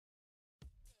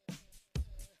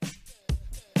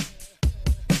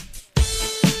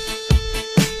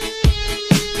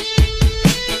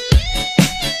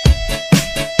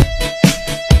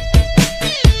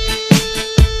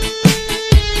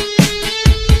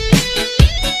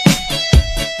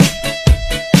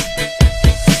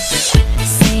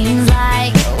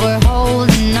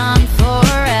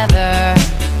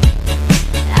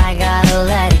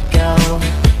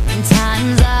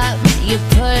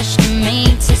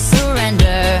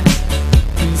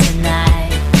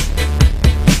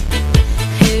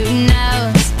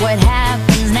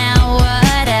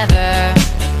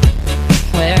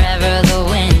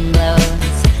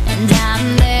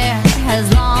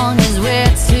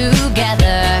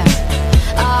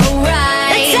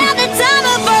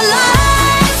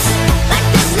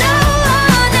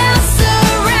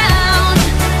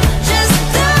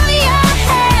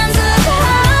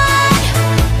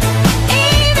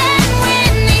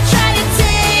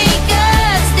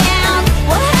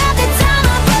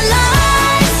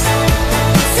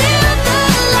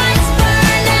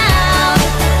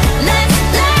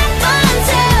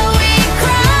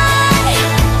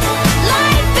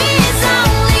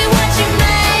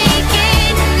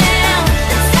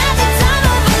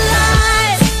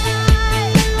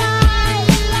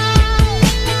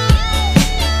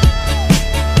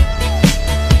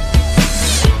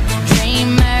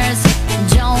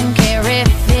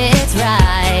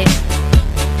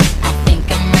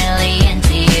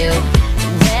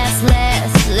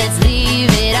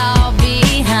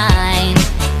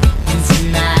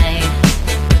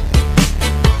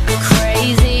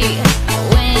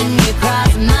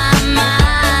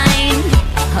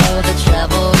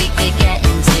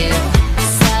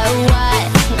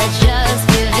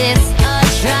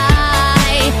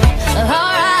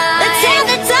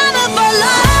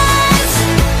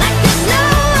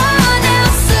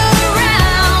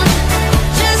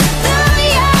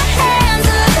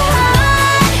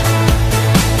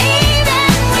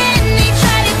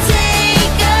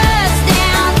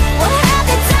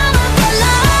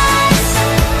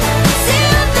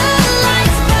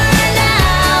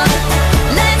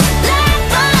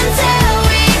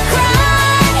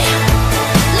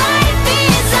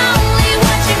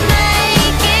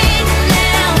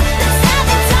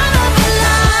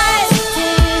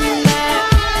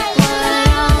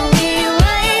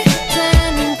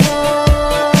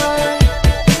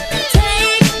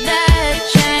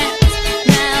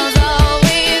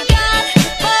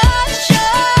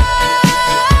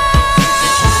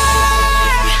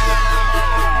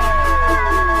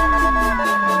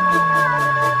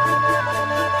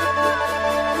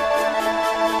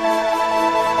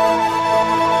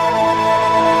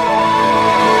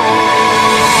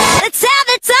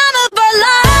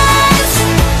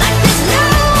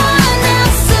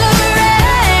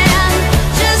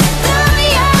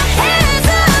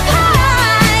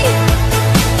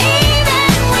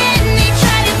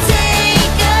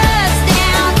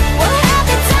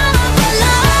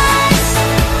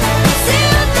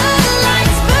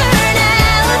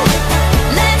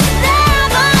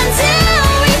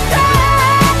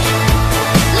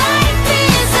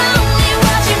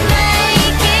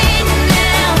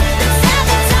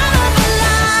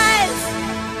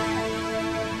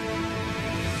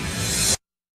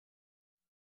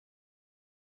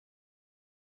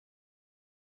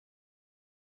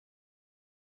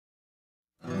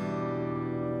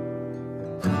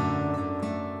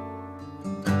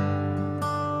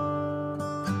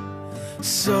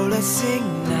So let's sing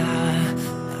na,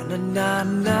 na na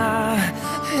na,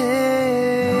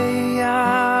 hey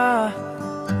yeah.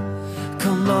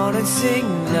 Come on and sing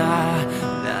na,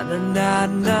 na na na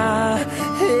na,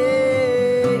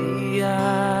 hey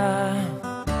yeah.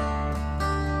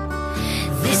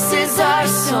 This is our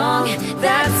song,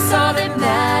 that's all that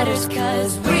matters,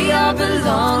 'cause we all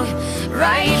belong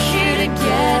right here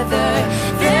together.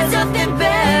 There's nothing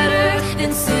better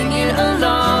than singing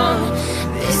along.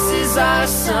 This is our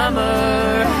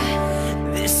summer,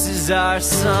 this is our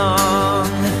song.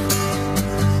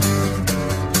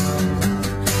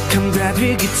 Come grab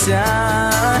your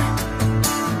guitar,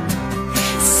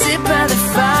 sit by the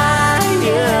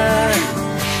fire,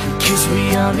 'cause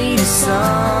we all need a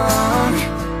song.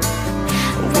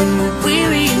 When we're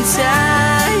weary and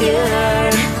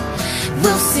tired,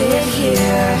 we'll sit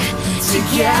here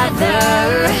together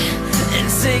and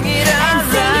sing it out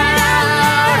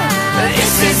loud.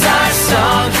 This is our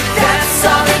song, that's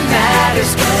all that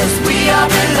matters, 'cause we all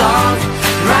belong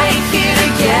right here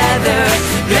together.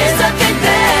 There's nothing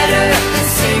better than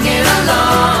singing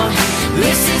along.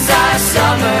 This is our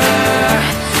summer,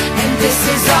 and this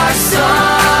is our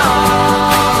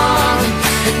song.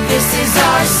 And this is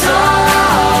our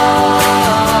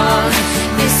song.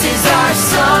 This is our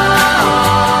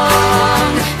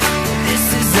song. This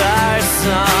is our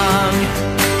song.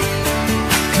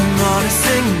 Come on and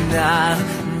sing na,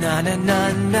 na na na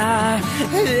na,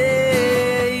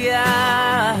 hey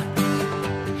yeah.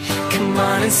 Come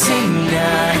on and sing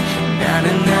na, na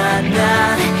na na na,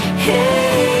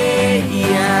 hey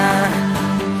yeah.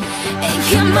 And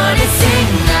come on and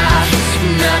sing na,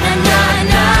 na na na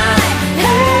na,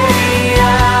 hey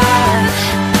yeah.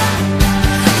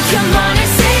 Come on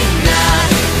and sing na,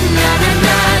 na na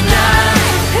na na,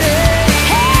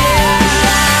 hey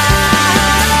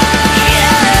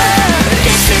yeah.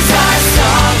 This is our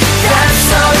song, that's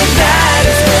all that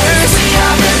matters, 'cause we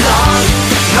all belong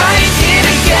right here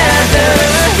together.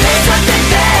 There's nothing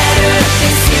better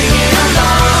than singing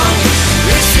along.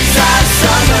 This is our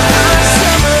summer.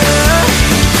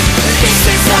 This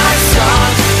is our song,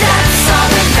 that's all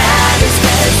that matters,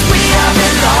 'cause we all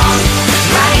belong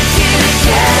right here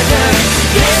together.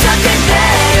 There's nothing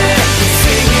better than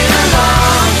singing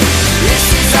along. This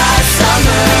is our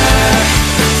summer.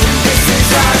 This is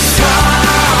our song.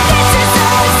 This is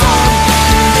our song.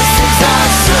 This is our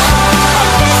song.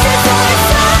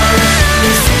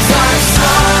 This is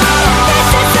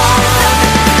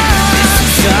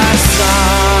our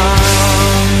song.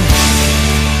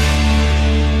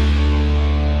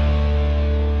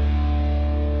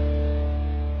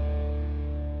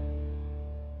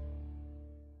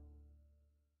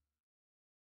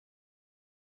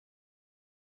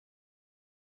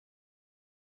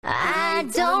 I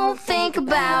don't think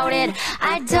about it,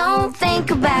 I don't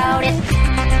think about it.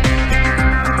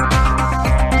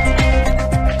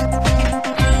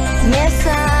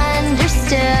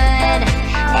 Misunderstood,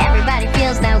 everybody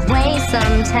feels that way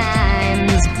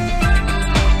sometimes.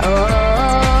 Oh,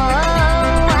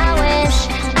 I wish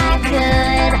I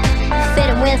could fit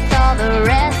in with all the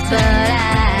rest, but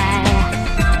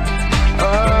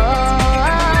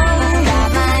got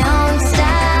my own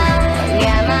style,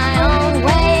 got my own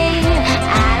way.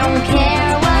 I don't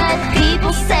care what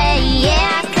people say,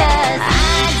 yeah, 'cause I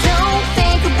don't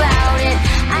think about it,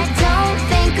 I don't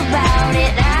think about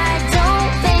it, I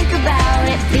don't think about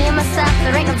it. Being myself,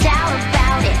 there ain't no doubt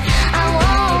about it. I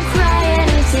won't cry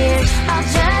any tears, I'll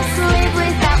just live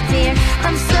without fear.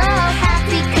 I'm so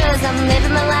happy 'cause I'm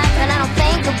living my life and I don't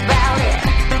think about it.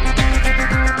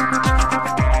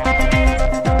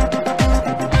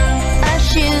 A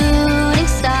shooting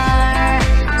star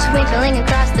twinkling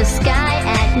across the sky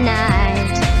at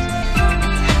night.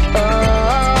 Oh,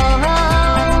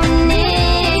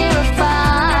 near or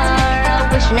far,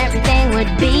 wishing everything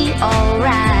would be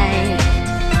alright.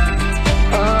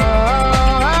 Oh,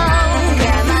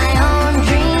 got my own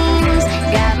dreams,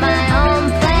 got my own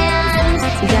plans,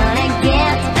 gonna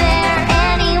get there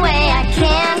any way I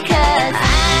can, 'cause I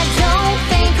don't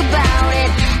think about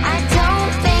it, I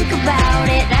don't think about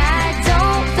it, I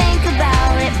don't think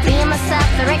about it. Being myself,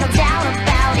 there ain't no doubt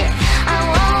about it. I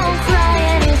won't cry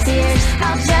any tears,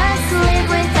 I'll just live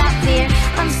without fear.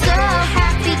 I'm so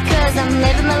happy 'cause I'm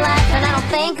living my life and I don't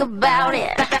think about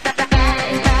it.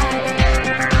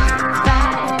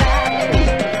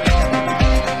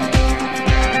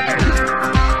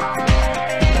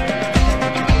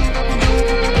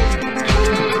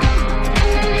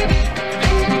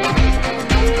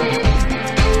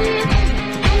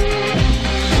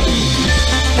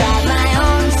 Got my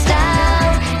own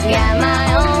style, got my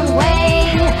own way.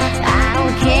 I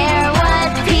don't care what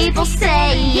people say,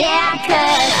 yeah, 'cause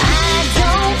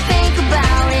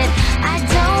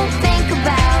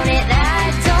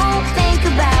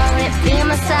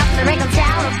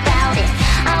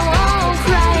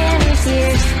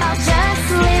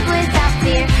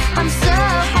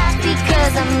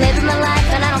my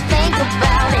life, and I don't